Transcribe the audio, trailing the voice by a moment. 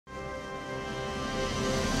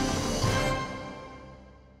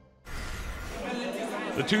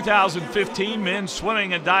The 2015 Men's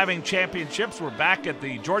Swimming and Diving Championships were back at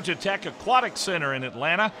the Georgia Tech Aquatic Center in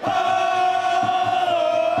Atlanta.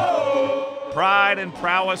 Pride and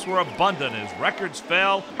prowess were abundant as records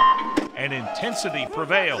fell and intensity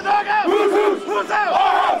prevailed. Who's out? Who's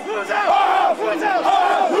out? Who's out? Who's out?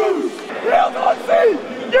 Real UNC!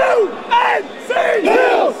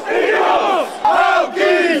 Hills Eagles!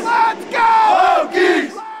 Hokies! Let's go!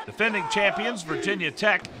 Hokies! Defending champions Virginia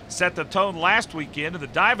Tech set the tone last weekend in the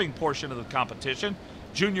diving portion of the competition.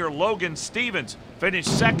 Junior Logan Stevens finished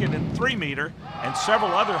second in 3-meter, and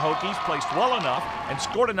several other Hokies placed well enough and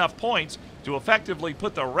scored enough points to effectively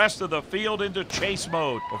put the rest of the field into chase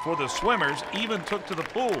mode before the swimmers even took to the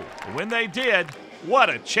pool. And when they did, what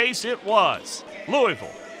a chase it was.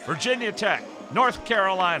 Louisville, Virginia Tech, North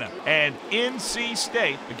Carolina, and NC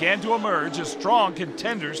State began to emerge as strong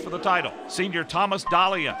contenders for the title. Senior Thomas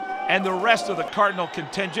Dahlia and the rest of the Cardinal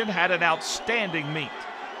contingent had an outstanding meet.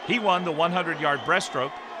 He won the 100-yard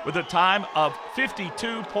breaststroke with a time of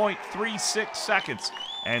 52.36 seconds,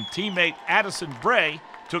 and teammate Addison Bray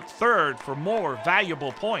took third for more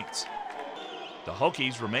valuable points. The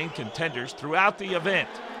Hokies remained contenders throughout the event.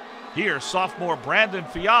 Here, sophomore Brandon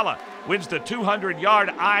Fiala wins the 200-yard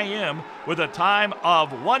IM with a time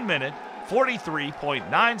of 1 minute,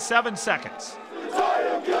 43.97 seconds.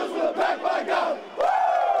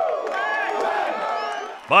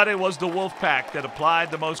 But it was the Wolfpack that applied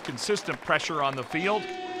the most consistent pressure on the field.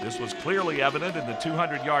 This was clearly evident in the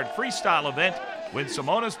 200-yard freestyle event when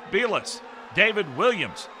Simonas Bilis, David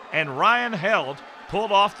Williams, and Ryan Held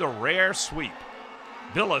pulled off the rare sweep.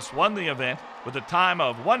 Bilis won the event with a time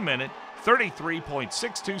of 1 minute,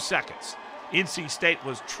 33.62 seconds. NC State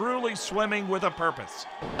was truly swimming with a purpose.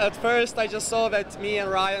 At first, I just saw that me and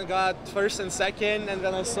Ryan got first and second, and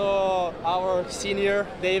then I saw our senior,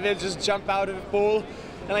 David, just jump out of the pool,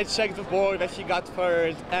 and I checked the board that he got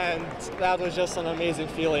third, and that was just an amazing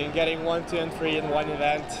feeling, getting 1, 2, and 3 in one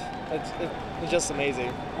event. It's just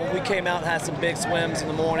amazing. When we came out and had some big swims in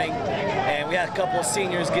the morning, and we had a couple of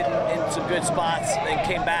seniors getting in some good spots and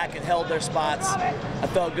came back and held their spots, I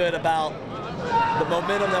felt good about the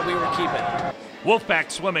momentum that we were keeping.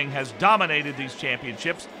 Wolfpack Swimming has dominated these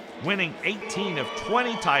championships, winning 18 of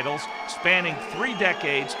 20 titles spanning 3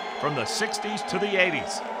 decades from the 60s to the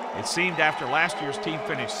 80s. It seemed after last year's team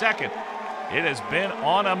finished second, it has been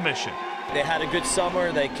on a mission. They had a good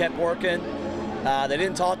summer, they kept working. They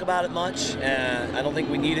didn't talk about it much, and I don't think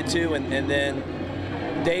we needed to, and then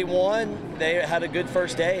day one, they had a good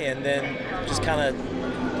first day and then just kind of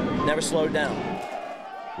never slowed down.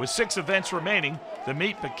 With 6 events remaining, the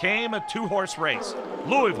meet became a 2-horse race.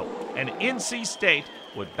 Louisville and NC State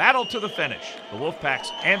would battle to the finish. The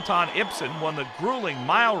Wolfpack's Anton Ibsen won the grueling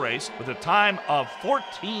mile race with a time of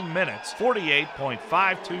 14 minutes,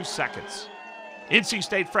 48.52 seconds. NC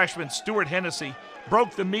State freshman Stuart Hennessy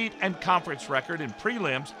broke the meet and conference record in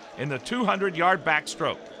prelims in the 200-yard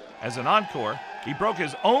backstroke. As an encore, he broke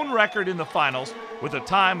his own record in the finals with a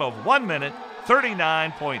time of 1 minute,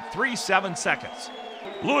 39.37 seconds.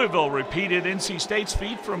 Louisville repeated NC State's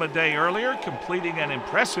feat from a day earlier, completing an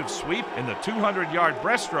impressive sweep in the 200-yard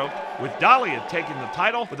breaststroke, with Dahlia taking the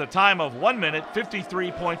title with a time of 1 minute,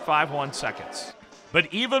 53.51 seconds.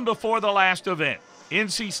 But even before the last event,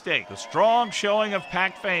 NC State, the strong showing of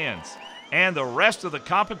packed fans, and the rest of the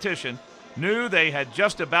competition knew they had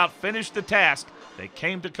just about finished the task they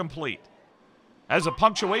came to complete. As a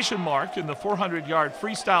punctuation mark in the 400-yard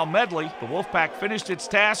freestyle medley, the Wolfpack finished its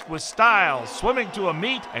task with style, swimming to a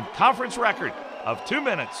meet and conference record of 2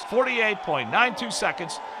 minutes, 48.92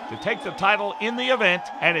 seconds to take the title in the event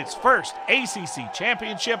and its first ACC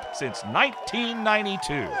championship since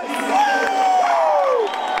 1992.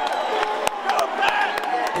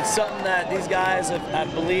 It's something that these guys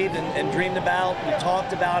have believed and dreamed about. We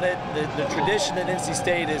talked about it. The tradition at NC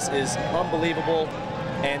State is unbelievable.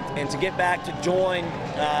 And to get back to join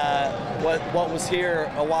what was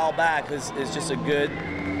here a while back is just a good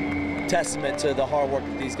testament to the hard work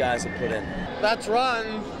that these guys have put in. That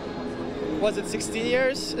run, was it 16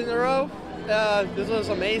 years in a row? This was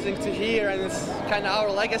amazing to hear, and it's kind of our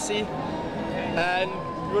legacy. And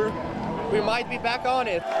we might be back on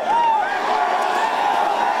it.